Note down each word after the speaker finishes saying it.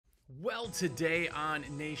Well, today on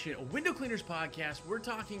Nation, a window cleaners podcast, we're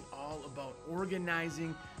talking all about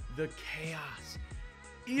organizing the chaos.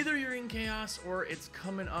 Either you're in chaos or it's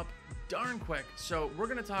coming up darn quick. So we're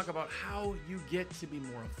going to talk about how you get to be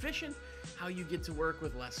more efficient, how you get to work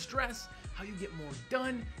with less stress, how you get more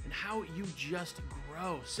done, and how you just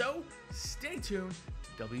grow. So stay tuned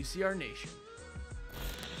to WCR Nation.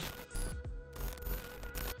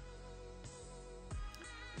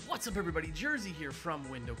 What's up, everybody? Jersey here from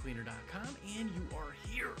windowcleaner.com, and you are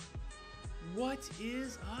here. What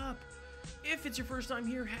is up? If it's your first time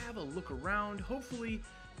here, have a look around. Hopefully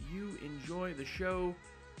you enjoy the show.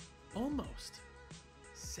 Almost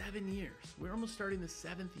 7 years. We're almost starting the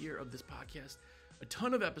 7th year of this podcast. A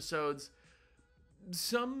ton of episodes,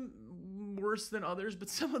 some worse than others, but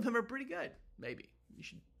some of them are pretty good. Maybe you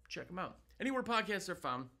should check them out anywhere podcasts are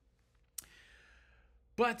found.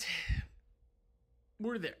 But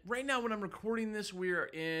we're there. Right now, when I'm recording this, we're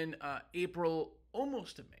in April,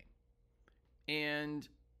 almost to May. And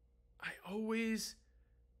I always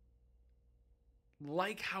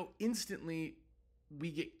like how instantly we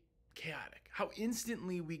get chaotic. How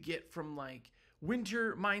instantly we get from like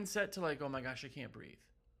winter mindset to like, oh my gosh, I can't breathe.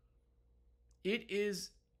 It is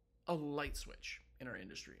a light switch in our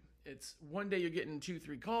industry. It's one day you're getting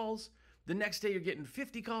 2-3 calls. The next day you're getting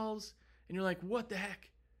 50 calls. And you're like, what the heck?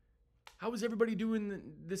 How is everybody doing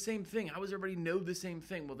the same thing? How does everybody know the same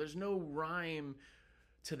thing? Well, there's no rhyme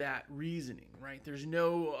to that reasoning, right? There's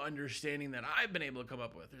no understanding that I've been able to come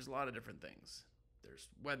up with. There's a lot of different things. There's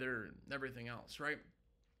weather and everything else, right?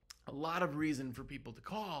 A lot of reason for people to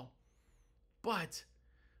call, but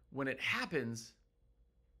when it happens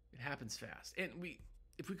fast. And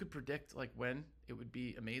if we could predict like when, it would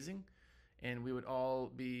be amazing, and we would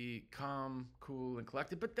all be calm, cool, and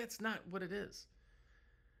collected, but that's not what it is.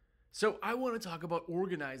 So I want to talk about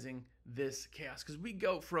organizing this chaos, because we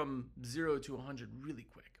go from 0 to 100 really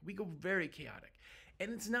quick. We go very chaotic. And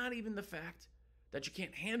it's not even the fact that you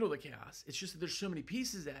can't handle the chaos. It's just that there's so many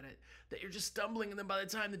pieces at it that you're just stumbling, and then by the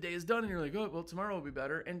time the day is done and you're like, oh, well, tomorrow will be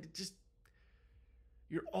better. And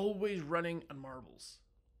you're always running on marbles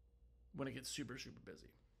when it gets super, super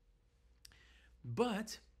busy.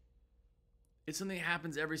 But it's something that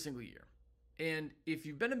happens every single year. And if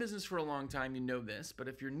you've been in business for a long time, you know this. But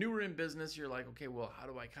if you're newer in business, you're like, okay, well, how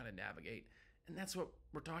do I kind of navigate? And that's what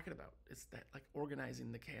we're talking about. It's that like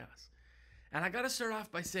organizing the chaos. And I got to start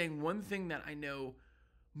off by saying one thing that I know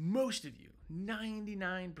most of you,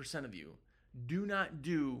 99% of you, do not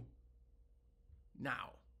do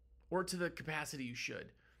now or to the capacity you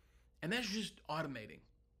should. And that's just automating.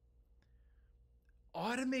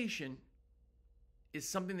 Automation is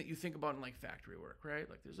something that you think about in like factory work, right?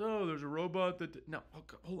 Like there's a robot that... No,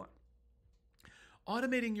 hold on.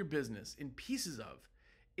 Automating your business in pieces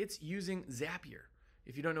it's using Zapier.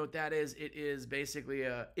 If you don't know what that is, it is basically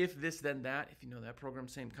a if this, then that. If you know that program,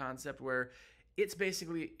 same concept, where it's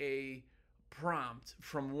basically a prompt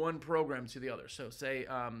from one program to the other. So say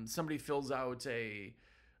somebody fills out a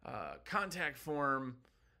contact form,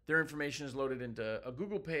 their information is loaded into a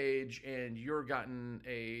Google page, and you're gotten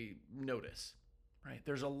a notice. Right?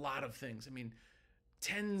 There's a lot of things. I mean,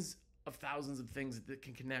 tens of thousands of things that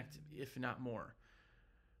can connect, if not more.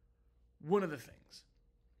 One of the things.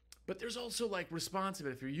 But there's also like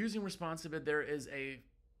Responsibid. If you're using Responsibid, there is a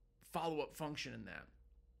follow-up function in that.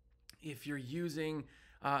 If you're using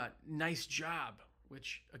Nice Job,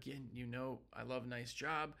 which again, you know I love Nice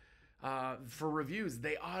Job, for reviews,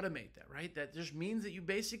 they automate that, right? That just means that you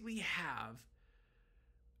basically have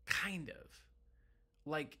kind of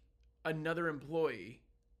like another employee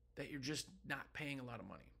that you're just not paying a lot of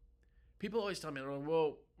money. People always tell me,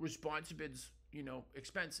 well, Responsibid's,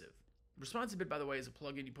 expensive. Responsibid, by the way, is a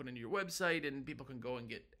plugin you put into your website, and people can go and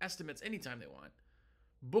get estimates anytime they want.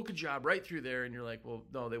 Book a job right through there, and you're like, well,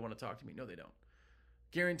 no, they want to talk to me. No, they don't.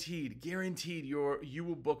 Guaranteed, you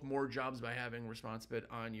will book more jobs by having Responsibid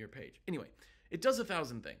on your page. Anyway, it does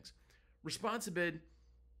 1,000 things. Responsibid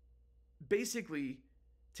basically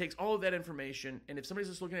takes all of that information, and if somebody's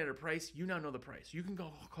just looking at a price, you now know the price. You can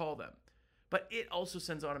go call them. But it also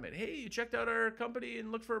sends automated, hey, you checked out our company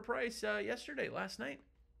and looked for a price last night.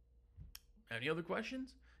 Any other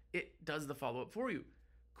questions? It does the follow-up for you.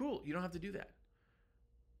 Cool, you don't have to do that.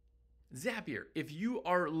 Zapier, if you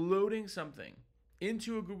are loading something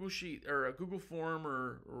into a Google Sheet or a Google form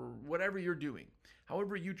or whatever you're doing,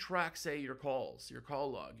 however you track, say, your calls, your call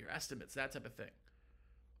log, your estimates, that type of thing,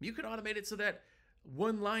 you can automate it so that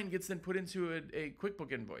one line gets then put into a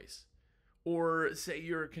QuickBook invoice. Or say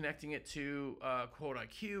you're connecting it to Quote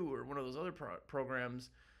IQ or one of those other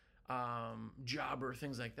programs, Job or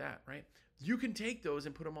things like that, right? You can take those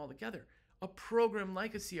and put them all together. A program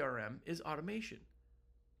like a CRM is automation.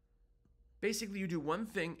 Basically, you do one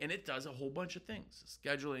thing and it does a whole bunch of things.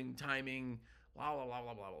 Scheduling, timing, blah, blah, blah,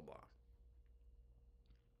 blah, blah, blah, blah.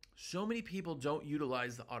 So many people don't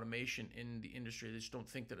utilize the automation in the industry. They just don't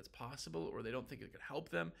think that it's possible, or they don't think it could help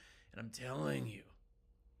them. And I'm telling you,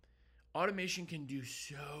 automation can do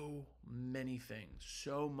so many things,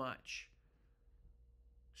 so much.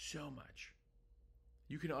 So much.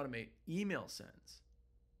 You can automate email sends.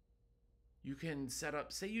 You can set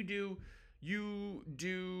up, say you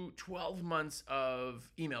do 12 months of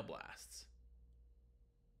email blasts.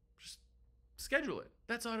 Just schedule it.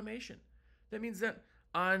 That's automation. That means that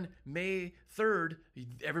on May 3rd,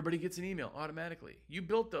 everybody gets an email automatically. You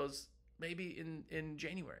built those maybe in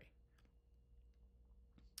January.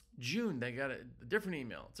 June, they got a different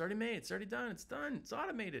email. It's already made. It's already done. It's done. It's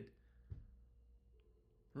automated.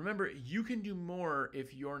 Remember, you can do more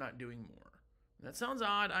if you're not doing more. That sounds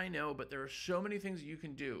odd, I know, but there are so many things you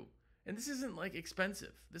can do. And this isn't like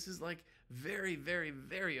expensive. This is like very, very,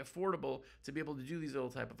 very affordable to be able to do these little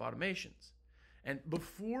type of automations. And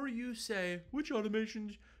before you say, which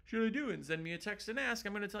automations should I do? And send me a text and ask,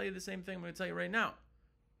 I'm going to tell you the same thing I'm going to tell you right now.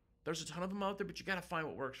 There's a ton of them out there, but you got to find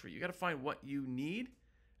what works for you. You got to find what you need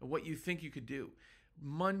and what you think you could do.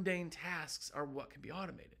 Mundane tasks are what can be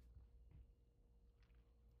automated.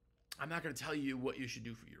 I'm not going to tell you what you should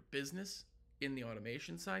do for your business in the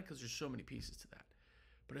automation side because there's so many pieces to that.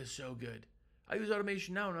 But it's so good. I use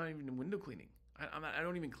automation now, not even in window cleaning. I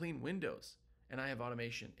don't even clean windows, and I have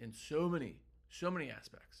automation in so many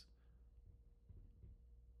aspects.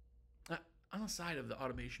 On the side of the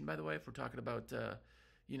automation, by the way, if we're talking about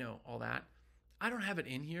all that, I don't have it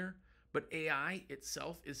in here, but AI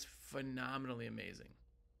itself is phenomenally amazing.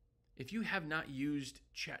 If you have not used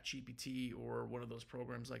ChatGPT or one of those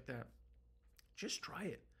programs like that, just try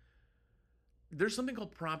it. There's something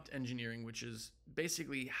called prompt engineering, which is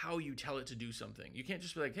basically how you tell it to do something. You can't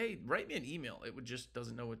just be like, hey, write me an email. It just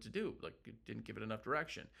doesn't know what to do. Like, it didn't give it enough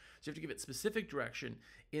direction. So you have to give it specific direction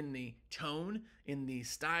in the tone, in the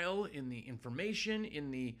style, in the information, in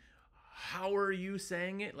the how are you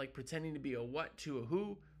saying it, like pretending to be a what to a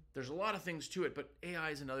who. There's a lot of things to it, but AI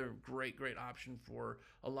is another great option for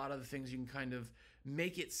a lot of the things. You can kind of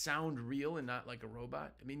make it sound real and not like a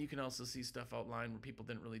robot. I mean, you can also see stuff outlined where people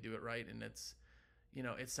didn't really do it right, and it's,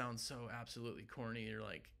 it sounds so absolutely corny. You're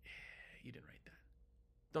like, you didn't write that.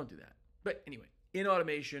 Don't do that. But anyway, in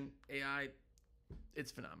automation, AI,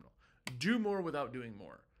 it's phenomenal. Do more without doing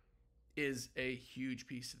more is a huge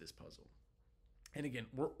piece of this puzzle. And again,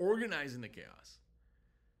 we're organizing the chaos.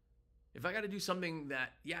 If I got to do something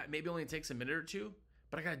that, maybe only takes a minute or two,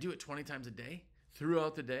 but I got to do it 20 times a day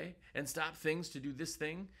throughout the day and stop things to do this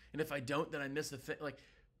thing. And if I don't, then I miss the thing. Like,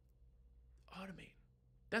 automate.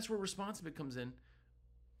 That's where Responsibid comes in.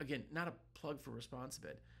 Again, not a plug for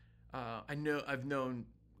Responsibid. I've known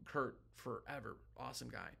Kurt forever. Awesome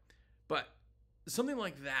guy. But something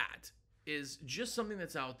like that is just something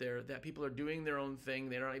that's out there that people are doing their own thing.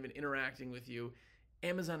 They're not even interacting with you.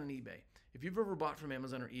 Amazon and eBay. If you've ever bought from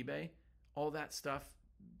Amazon or eBay, all that stuff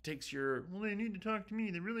takes your, well, they need to talk to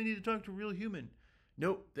me. They really need to talk to a real human.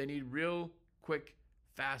 Nope, they need real, quick,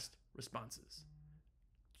 fast responses.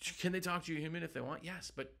 Can they talk to a human if they want?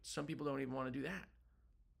 Yes, but some people don't even want to do that.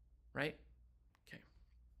 Right? Okay.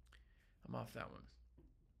 I'm off that one.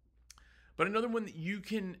 But another one that you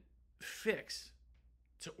can fix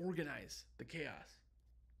to organize the chaos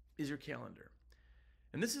is your calendar.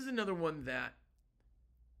 And this is another one that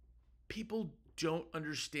people don't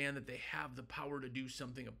understand that they have the power to do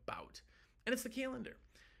something about. And it's the calendar.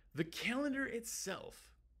 The calendar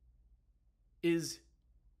itself is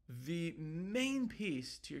the main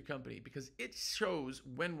piece to your company because it shows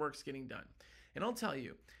when work's getting done. And I'll tell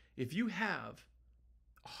you, if you have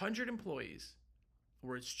 100 employees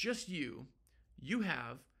where it's just you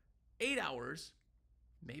have 8 hours,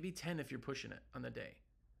 maybe 10 if you're pushing it on the day,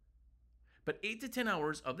 but 8 to 10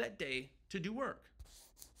 hours of that day to do work.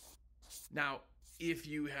 Now, if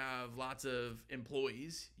you have lots of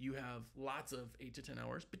employees, you have lots of 8 to 10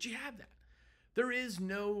 hours, but you have that. There is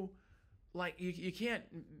no, like, you can't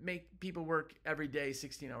make people work every day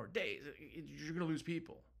 16-hour days. You're going to lose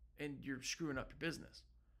people, and you're screwing up your business.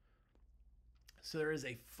 So there is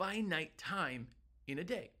a finite time in a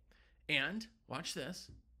day. And, watch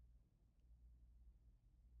this,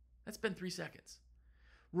 that's been 3 seconds.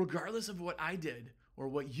 Regardless of what I did, or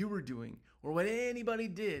what you were doing, or what anybody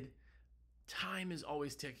did, time is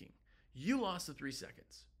always ticking. You lost the 3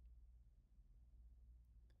 seconds.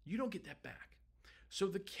 You don't get that back. So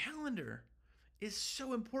the calendar is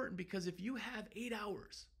so important because if you have 8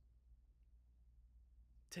 hours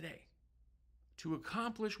today to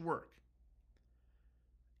accomplish work,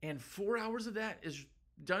 and 4 hours of that is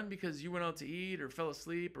done because you went out to eat or fell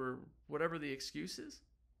asleep or whatever the excuse is,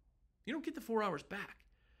 you don't get the 4 hours back.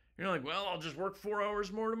 You're not like, well, I'll just work 4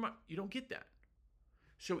 hours more tomorrow. You don't get that.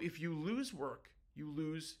 So if you lose work, you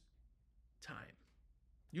lose time.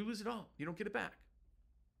 You lose it all. You don't get it back.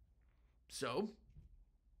 So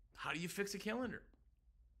how do you fix a calendar?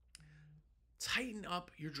 Tighten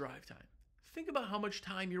up your drive time. Think about how much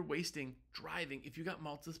time you're wasting driving if you got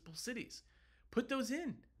multiple cities. Put those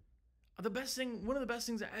in. One of the best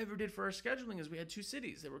things I ever did for our scheduling is we had 2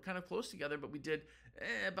 cities that were kind of close together, but we did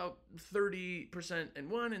about 30% in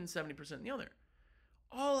one and 70% in the other.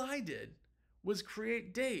 All I did was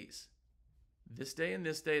create days. This day and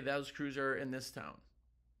this day, those crews are in this town.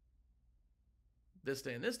 This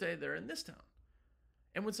day and this day, they're in this town.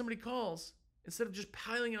 And when somebody calls, instead of just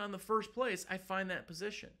piling it on the first place, I find that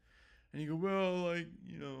position. And you go, well,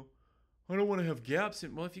 I don't want to have gaps.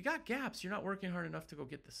 Well, if you got gaps, you're not working hard enough to go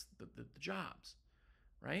get the jobs,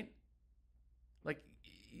 right?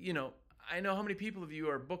 I know how many people of you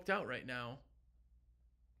are booked out right now,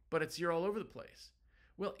 but you're all over the place.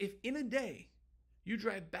 Well, if in a day you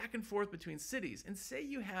drive back and forth between cities, and say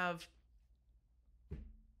you have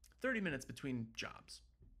 30 minutes between jobs,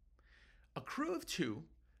 a crew of 2,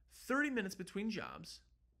 30 minutes between jobs,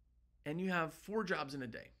 and you have 4 jobs in a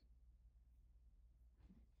day.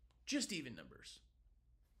 Just even numbers.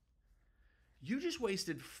 You just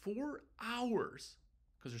wasted 4 hours,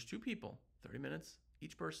 because there's 2 people, 30 minutes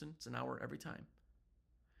each person. It's an hour every time.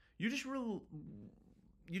 You just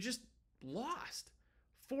lost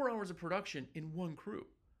 4 hours of production in one crew.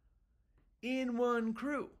 In one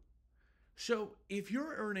crew. So if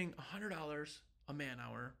you're earning $100 a man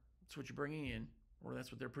hour, that's what you're bringing in, or that's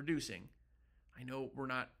what they're producing. I know we're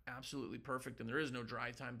not absolutely perfect and there is no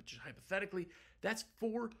drive time, but just hypothetically, that's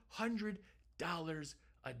 $400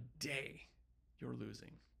 a day you're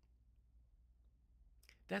losing.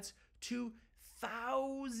 That's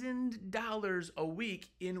 $2,000 a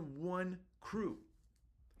week in one crew.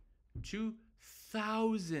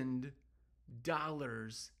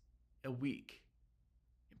 $2,000 a week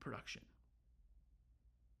in production.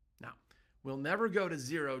 Now, we'll never go to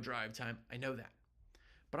 0 drive time. I know that.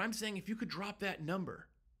 But I'm saying if you could drop that number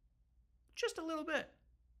just a little bit,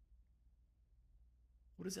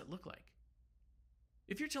 what does that look like?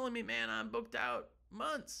 If you're telling me, man, I'm booked out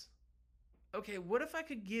months. Okay, what if I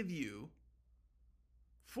could give you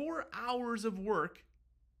 4 hours of work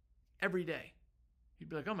every day? You'd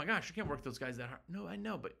be like, oh my gosh, you can't work those guys that hard. No, I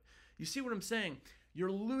know, but you see what I'm saying?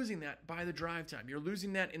 You're losing that by the drive time. You're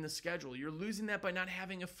losing that in the schedule. You're losing that by not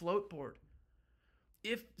having a float board.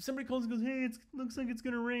 If somebody calls and goes, hey, it looks like it's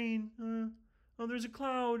going to rain. Oh, there's a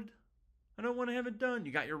cloud. I don't want to have it done.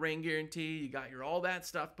 You got your rain guarantee. You got your all that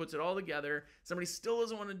stuff, puts it all together. Somebody still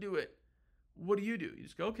doesn't want to do it. What do? You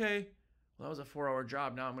just go, okay, well, that was a 4-hour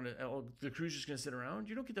job. Now the crew's just going to sit around.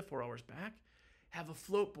 You don't get the 4 hours back. Have a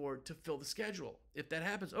float board to fill the schedule. If that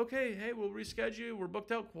happens, okay, hey, we'll reschedule you. We're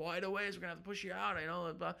booked out quite a ways. We're going to have to push you out. I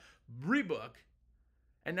know, rebook.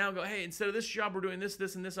 And now go, hey, instead of this job, we're doing this,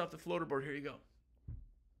 this, and this off the floater board. Here you go.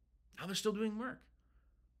 Now they're still doing work.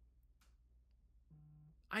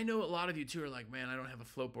 I know a lot of you too are like, man, I don't have a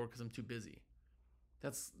float board because I'm too busy.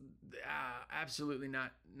 That's absolutely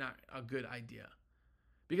not a good idea.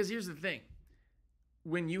 Because here's the thing.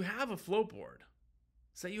 When you have a float board,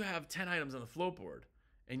 say you have 10 items on the float board,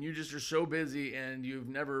 and you just are so busy and you've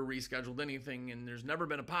never rescheduled anything and there's never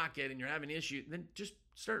been a pocket and you're having issues, then just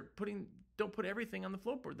don't put everything on the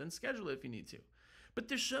float board, then schedule it if you need to. But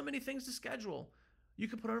there's so many things to schedule. You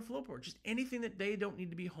could put on a float board, just anything that they don't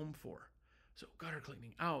need to be home for. So gutter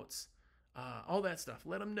cleaning, outs, all that stuff.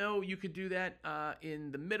 Let them know you could do that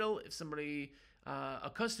in the middle. If somebody,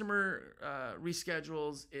 a customer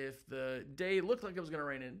reschedules, if the day looked like it was going to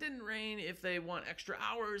rain and it didn't rain, if they want extra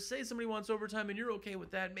hours, say somebody wants overtime and you're okay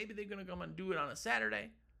with that, maybe they're going to come and do it on a Saturday.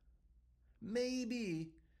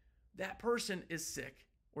 Maybe that person is sick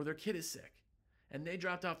or their kid is sick and they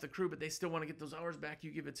dropped off the crew, but they still want to get those hours back.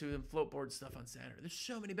 You give it to them, float board stuff on Saturday. There's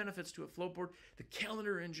so many benefits to a float board. The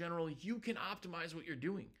calendar in general, you can optimize what you're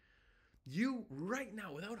doing. You, right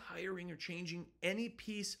now, without hiring or changing any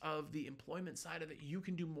piece of the employment side of it, you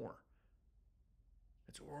can do more.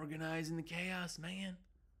 It's organizing the chaos, man.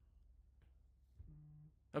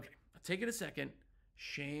 Okay, I'll take it a second.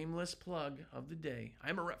 Shameless plug of the day.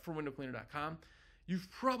 I'm a rep for windowcleaner.com.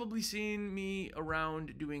 You've probably seen me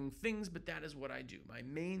around doing things, but that is what I do. My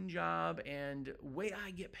main job and way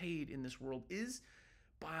I get paid in this world is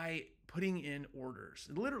by putting in orders.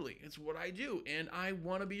 Literally, it's what I do. And I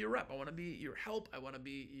want to be your rep. I want to be your help. I want to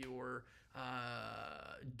be your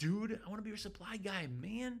dude. I want to be your supply guy,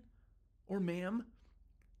 man or ma'am.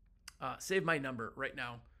 Save my number right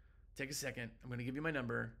now. Take a second. I'm going to give you my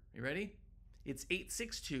number. You ready? It's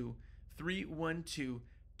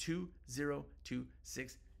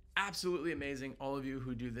 862-312-2026. Absolutely amazing, all of you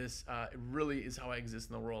who do this. It really is how I exist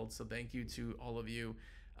in the world. So thank you to all of you.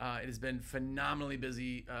 It has been phenomenally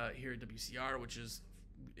busy here at WCR, which is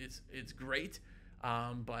it's great.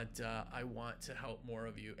 But I want to help more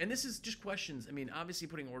of you. And this is just questions. I mean, obviously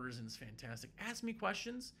putting orders in is fantastic. Ask me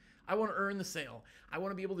questions. I want to earn the sale. I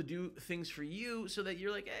want to be able to do things for you so that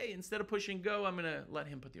you're like, hey, instead of pushing go, I'm going to let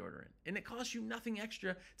him put the order in. And it costs you nothing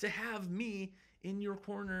extra to have me in your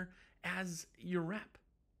corner as your rep.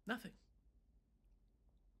 Nothing.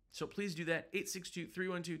 So please do that.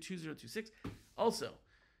 862-312-2026. Also,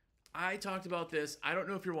 I talked about this. I don't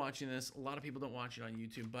know if you're watching this. A lot of people don't watch it on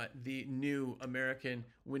YouTube, but the new American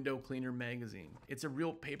Window Cleaner magazine. It's a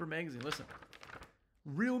real paper magazine. Listen,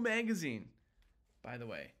 real magazine, by the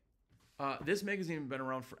way. This magazine has been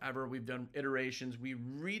around forever. We've done iterations. We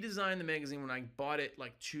redesigned the magazine when I bought it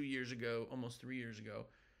like 2 years ago, almost 3 years ago.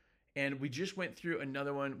 And we just went through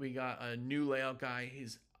another one. We got a new layout guy.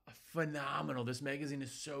 He's phenomenal. This magazine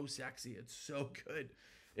is so sexy. It's so good.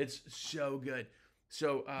 It's so good.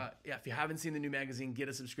 So yeah, if you haven't seen the new magazine, get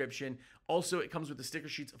a subscription. Also, it comes with the sticker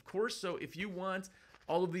sheets, of course. So if you want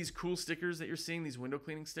all of these cool stickers that you're seeing, these window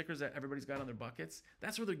cleaning stickers that everybody's got on their buckets,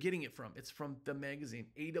 that's where they're getting it from. It's from the magazine,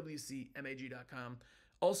 awcmag.com.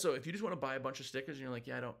 Also, if you just want to buy a bunch of stickers and you're like,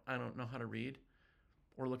 yeah, I don't know how to read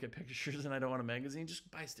or look at pictures and I don't want a magazine, just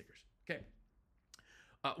buy stickers. Okay.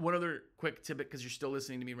 One other quick tidbit, because you're still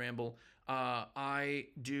listening to me ramble. I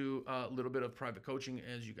do a little bit of private coaching,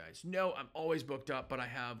 as you guys know. I'm always booked up, but I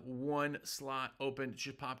have one slot open. It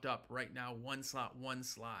just popped up right now. One slot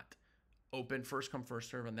open. First come, first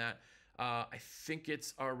serve on that. I think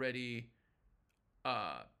it's already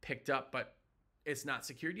picked up, but it's not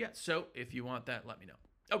secured yet. So if you want that, let me know.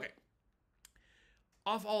 Okay.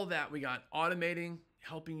 Off all of that, we got automating,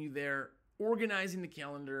 helping you there, organizing the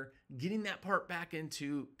calendar, getting that part back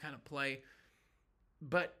into kind of play.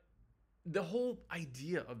 But the whole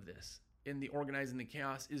idea of this in the organizing the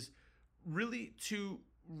chaos is really to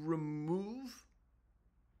remove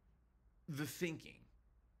the thinking.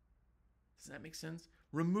 Does that make sense?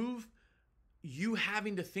 Remove you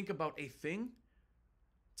having to think about a thing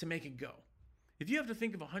to make it go. If you have to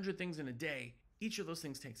think of 100 things in a day, each of those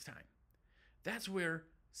things takes time. That's where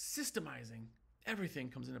systemizing everything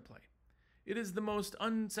comes into play. It is the most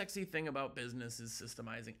unsexy thing about business is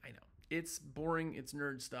systemizing. I know. It's boring. It's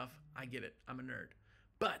nerd stuff. I get it. I'm a nerd.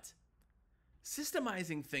 But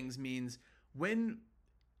systemizing things means when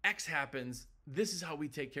X happens, this is how we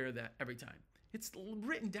take care of that every time. It's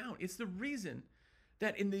written down. It's the reason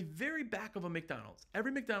that in the very back of a McDonald's,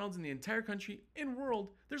 every McDonald's in the entire country and world,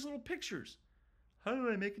 there's little pictures. How do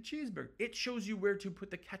I make a cheeseburger? It shows you where to put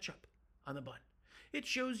the ketchup on the bun. It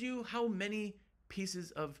shows you how many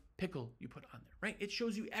pieces of pickle you put on there, right? It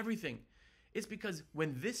shows you everything. It's because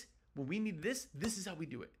when we need this is how we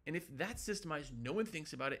do it. And if that's systemized, no one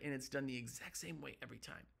thinks about it, and it's done the exact same way every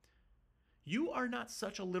time. You are not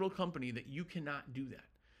such a little company that you cannot do that.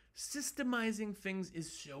 Systemizing things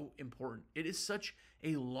is so important. It is such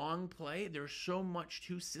a long play. There's so much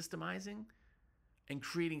to systemizing and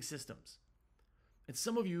creating systems. And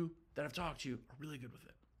some of you that I've talked to are really good with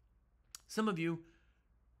it. Some of you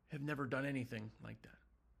have never done anything like that.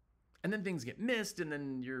 And then things get missed, and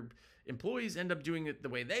then your employees end up doing it the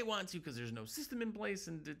way they want to because there's no system in place,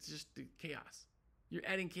 and it's just chaos. You're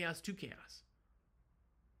adding chaos to chaos.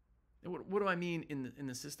 And what do I mean in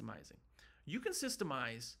the systemizing? You can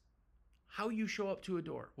systemize how you show up to a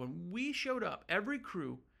door. When we showed up, every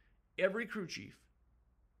crew chief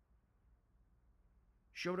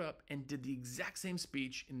showed up and did the exact same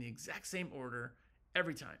speech in the exact same order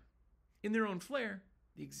every time. In their own flair,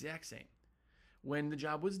 the exact same. When the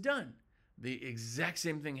job was done, the exact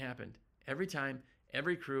same thing happened. Every time,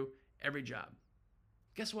 every crew, every job.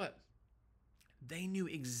 Guess what? They knew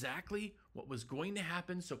exactly what was going to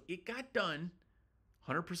happen, so it got done.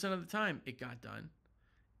 100% of the time, it got done.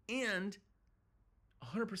 And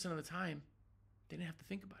 100% of the time, they didn't have to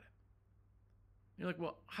think about it. You're like,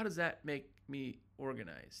 well, how does that make me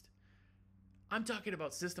organized? I'm talking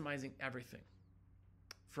about systemizing everything.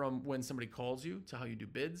 From when somebody calls you to how you do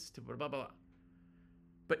bids to blah, blah, blah.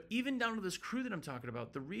 But even down to this crew that I'm talking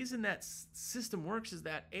about, the reason that system works is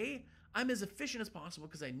that A, I'm as efficient as possible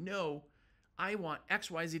because I know I want X,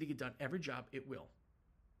 Y, Z to get done. Every job, it will.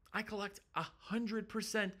 I collect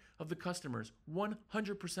 100% of the customers,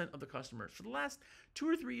 100% of the customers. For the last 2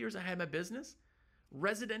 or 3 years I had my business,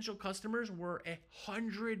 residential customers were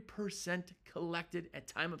 100% collected at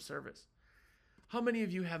time of service. How many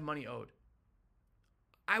of you have money owed?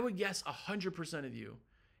 I would guess 100% of you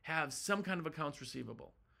have some kind of accounts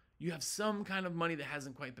receivable. You have some kind of money that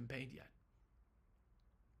hasn't quite been paid yet.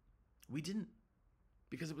 We didn't,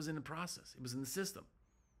 because it was in the process. It was in the system.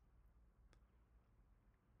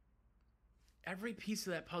 Every piece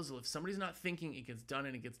of that puzzle, if somebody's not thinking, it gets done,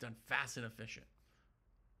 and it gets done fast and efficient.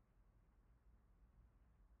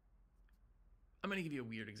 I'm going to give you a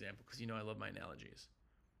weird example because you know I love my analogies.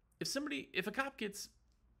 If a cop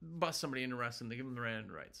busts somebody and arrests them, they give them the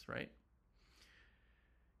Miranda rights, right?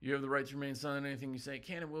 You have the right to remain silent. Anything you say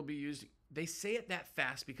can and will be used. They say it that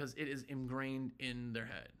fast because it is ingrained in their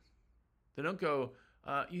head. They don't go,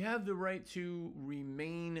 you have the right to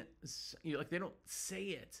remain, they don't say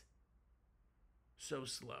it so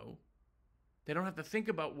slow. They don't have to think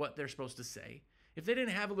about what they're supposed to say. If they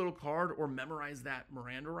didn't have a little card or memorize that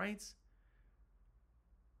Miranda rights,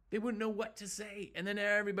 they wouldn't know what to say. And then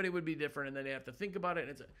everybody would be different, and then they have to think about it.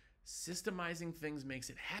 And systemizing things makes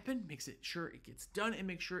it happen, makes it sure it gets done, and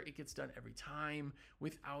make sure it gets done every time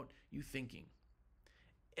without you thinking.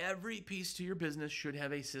 Every piece to your business should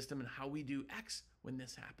have a system in how we do X when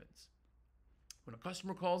this happens. When a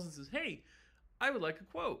customer calls and says, hey, I would like a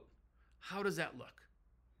quote. How does that look?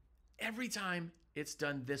 Every time it's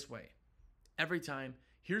done this way. Every time,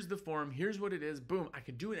 here's the form, here's what it is, boom, I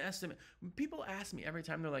could do an estimate. When people ask me every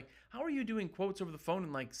time, they're like, how are you doing quotes over the phone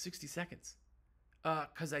in like 60 seconds?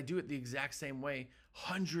 Because I do it the exact same way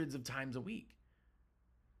hundreds of times a week.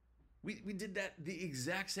 We did that the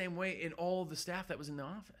exact same way in all the staff that was in the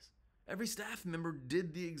office. Every staff member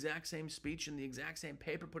did the exact same speech in the exact same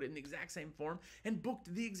paper, put it in the exact same form, and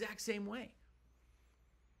booked the exact same way.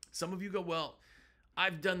 Some of you go, well,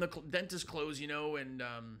 I've done the dentist close, and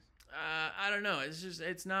I don't know.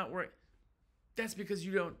 It's not work. That's because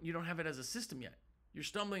you don't have it as a system yet. You're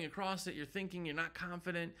stumbling across it. You're thinking. You're not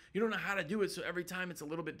confident. You don't know how to do it. So every time it's a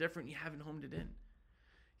little bit different. You haven't homed it in.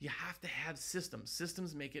 You have to have systems.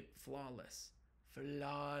 Systems make it flawless.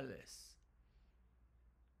 Flawless.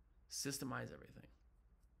 Systemize everything.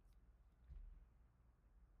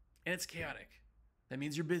 And it's chaotic. That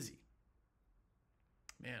means you're busy.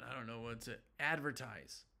 Man, I don't know what to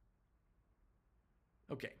advertise.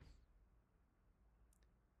 Okay.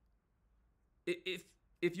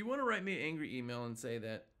 If you want to write me an angry email and say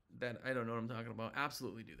that I don't know what I'm talking about,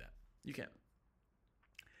 absolutely do that. You can.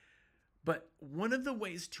 But one of the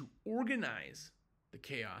ways to organize the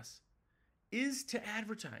chaos is to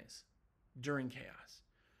advertise during chaos.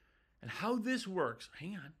 And how this works,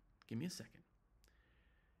 hang on, give me a second,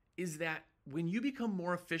 is that when you become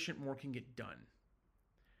more efficient, more can get done.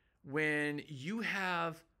 When you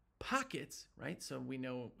have pockets, right? So we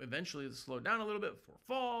know eventually it'll slow down a little bit before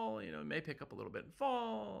fall, it may pick up a little bit in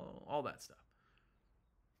fall, all that stuff.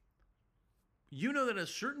 You know that at a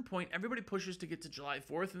certain point, everybody pushes to get to July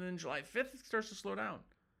 4th, and then July 5th, it starts to slow down,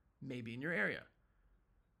 maybe in your area.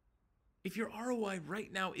 If your ROI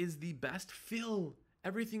right now is the best, fill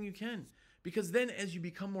everything you can, because then as you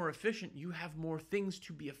become more efficient, you have more things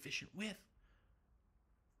to be efficient with.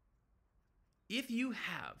 If you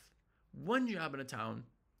have one job in a town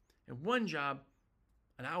and one job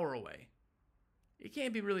an hour away, it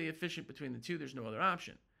can't be really efficient between the two. There's no other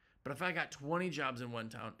option. But if I got 20 jobs in one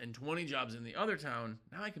town and 20 jobs in the other town,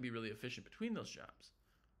 now I can be really efficient between those jobs.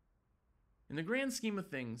 In the grand scheme of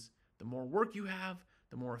things, the more work you have,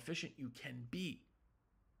 the more efficient you can be.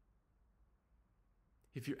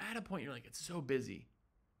 If you're at a point you're like, it's so busy,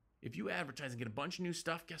 if you advertise and get a bunch of new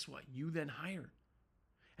stuff, guess what? You then hire.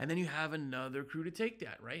 And then you have another crew to take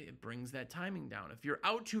that, right? It brings that timing down. If you're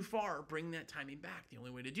out too far, bring that timing back. The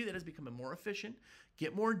only way to do that is become more efficient,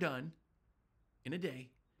 get more done in a day,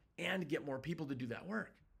 and get more people to do that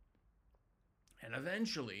work. And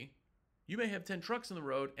eventually, you may have 10 trucks on the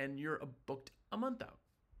road and you're booked a month out,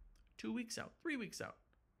 2 weeks out, 3 weeks out.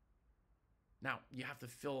 Now, you have to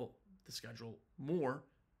fill the schedule more,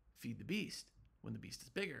 feed the beast when the beast is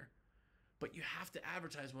bigger. But you have to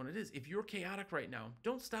advertise when it is. If you're chaotic right now,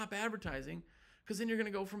 don't stop advertising, because then you're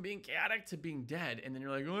going to go from being chaotic to being dead. And then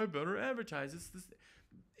you're like, oh, I better advertise.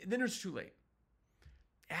 Then it's too late.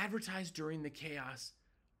 Advertise during the chaos,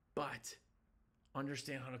 but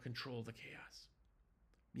understand how to control the chaos.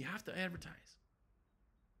 You have to advertise.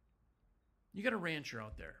 You got a rancher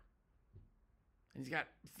out there, and he's got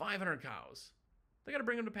 500 cows. They got to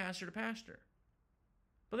bring them to pasture.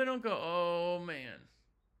 But they don't go, oh, man.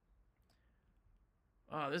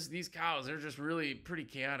 These cows, they're just really pretty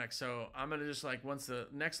chaotic. So I'm going to just once the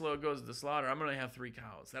next load goes to the slaughter, I'm going to have 3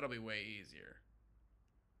 cows. That'll be way easier.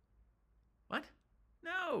 What?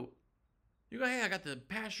 No. You go, hey, I got the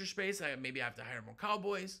pasture space. Maybe I have to hire more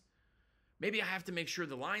cowboys. Maybe I have to make sure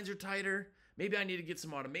the lines are tighter. Maybe I need to get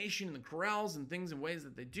some automation in the corrals and things and ways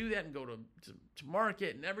that they do that and go to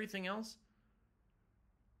market and everything else.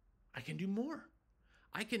 I can do more.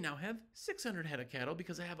 I can now have 600 head of cattle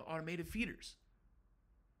because I have automated feeders.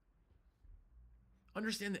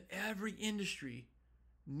 Understand that every industry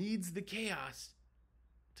needs the chaos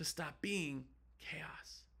to stop being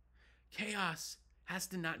chaos. Chaos has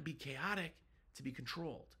to not be chaotic to be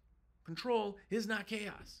controlled. Control is not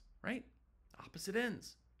chaos, right? Opposite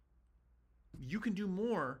ends. You can do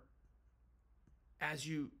more as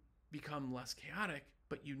you become less chaotic,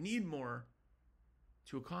 but you need more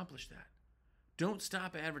to accomplish that. Don't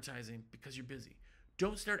stop advertising because you're busy.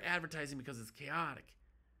 Don't start advertising because it's chaotic.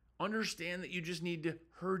 Understand that you just need to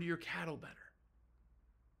herd your cattle better.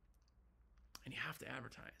 And you have to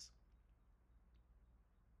advertise.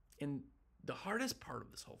 And the hardest part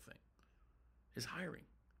of this whole thing is hiring.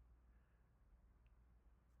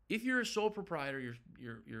 If you're a sole proprietor,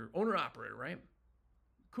 you're owner-operator, right?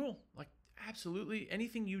 Cool. Like, absolutely,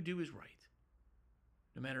 anything you do is right.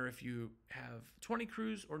 No matter if you have 20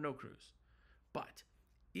 crews or no crews. But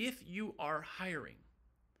if you are hiring,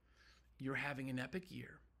 you're having an epic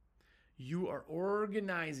year, you are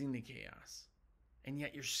organizing the chaos, and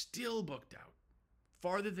yet you're still booked out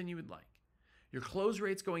farther than you would like. Your close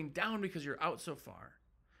rate's going down because you're out so far.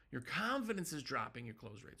 Your confidence is dropping, your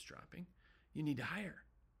close rate's dropping. You need to hire.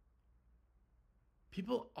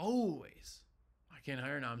 People always, I can't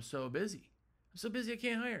hire now, I'm so busy. I'm so busy I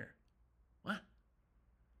can't hire. What?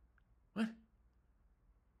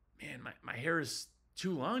 Man, my hair is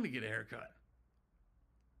too long to get a haircut.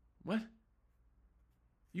 What?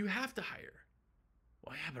 You have to hire.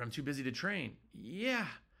 Well, yeah, but I'm too busy to train. Yeah,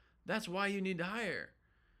 that's why you need to hire.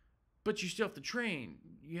 But you still have to train.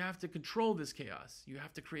 You have to control this chaos. You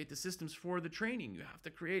have to create the systems for the training. You have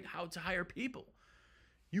to create how to hire people.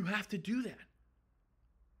 You have to do that.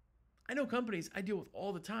 I know companies I deal with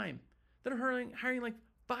all the time that are hiring like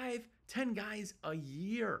 5, 10 guys a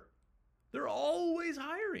year. They're always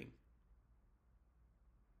hiring.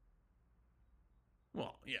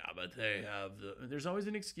 Well, yeah, but they have there's always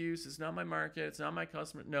an excuse. It's not my market. It's not my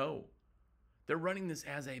customer. No, they're running this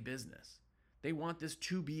as a business. They want this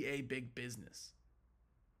to be a big business.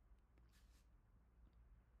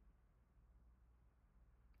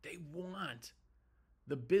 They want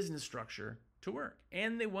the business structure to work,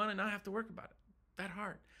 and they want to not have to work about it that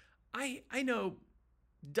hard. I know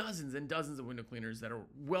dozens and dozens of window cleaners that are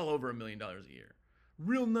well over $1 million a year.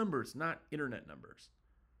 Real numbers, not internet numbers.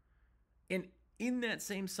 And in that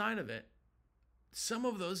same side of it, some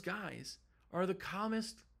of those guys are the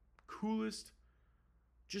calmest, coolest,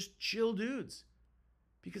 just chill dudes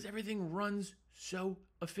because everything runs so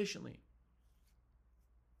efficiently.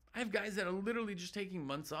 I have guys that are literally just taking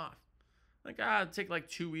months off. Like, I'll take like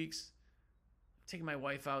 2 weeks. Taking my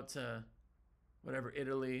wife out to whatever,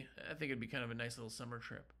 Italy. I think it'd be kind of a nice little summer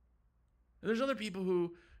trip. And there's other people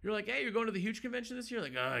who you're like, hey, you're going to the huge convention this year?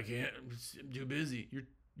 Like, oh, I can't. I'm too busy.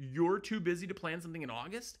 You're too busy to plan something in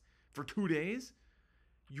August for 2 days?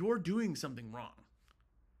 You're doing something wrong.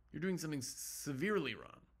 You're doing something severely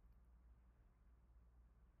wrong.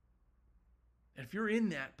 And if you're in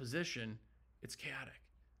that position, it's chaotic.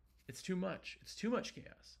 It's too much. It's too much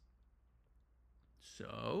chaos.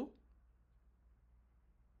 So,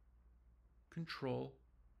 control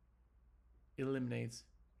eliminates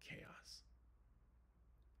chaos.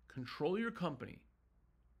 Control your company.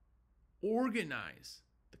 Organize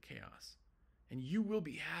the chaos. And you will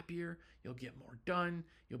be happier. You'll get more done.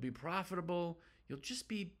 You'll be profitable. You'll just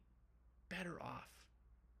be better off.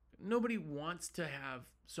 Nobody wants to have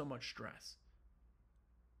so much stress.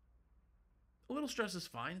 A little stress is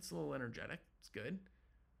fine. It's a little energetic. It's good.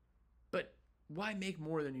 But why make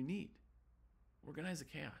more than you need? Organize the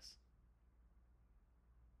chaos.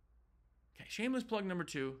 Okay, shameless plug number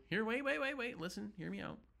 2. Here, wait. Listen, hear me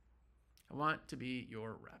out. I want to be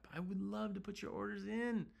your rep. I would love to put your orders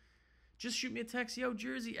in. Just shoot me a text. Yo,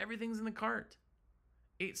 Jersey, everything's in the cart.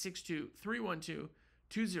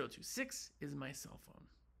 862-312-2026 is my cell phone.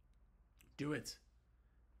 Do it.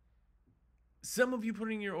 Some of you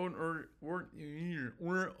putting your own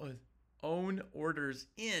own orders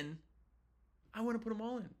in, I want to put them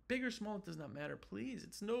all in. Big or small, it does not matter. Please,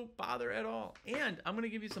 it's no bother at all. And I'm going to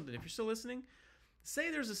give you something. If you're still listening,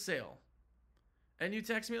 say there's a sale. And you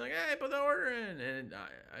text me like, hey, put the order in. And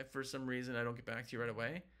I for some reason, I don't get back to you right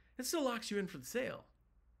away. It still locks you in for the sale.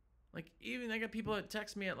 Like, even I got people that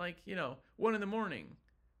text me at 1 in the morning.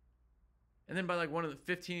 And then by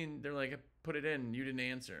 1:15, they're like, put it in, and you didn't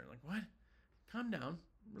answer. Like, what? Calm down.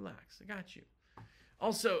 Relax. I got you.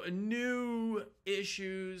 Also, new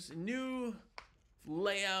issues, new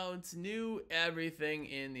layouts, new everything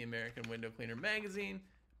in the American Window Cleaner magazine.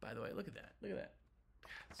 By the way, look at that. Look at that.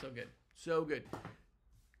 So good. So good.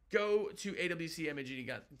 Go to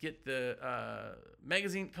awcmag, get the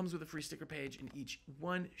magazine. Comes with a free sticker page, and each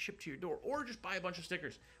one shipped to your door. Or just buy a bunch of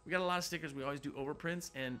stickers. We got a lot of stickers. We always do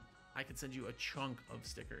overprints, and I can send you a chunk of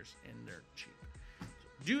stickers, and they're cheap. So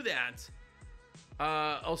do that.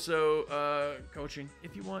 Also, coaching.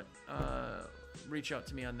 If you want, reach out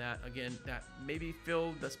to me on that. Again, that maybe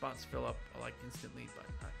the spots fill up like instantly, but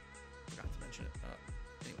I forgot to mention it.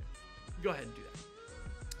 Anyway, go ahead and do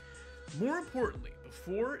that. More importantly,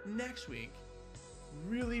 before next week,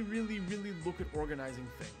 really, really, really look at organizing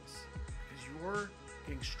things. Because you're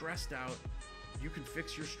getting stressed out. You can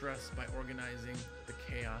fix your stress by organizing the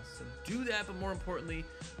chaos. So do that, but more importantly,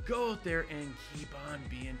 go out there and keep on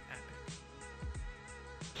being epic.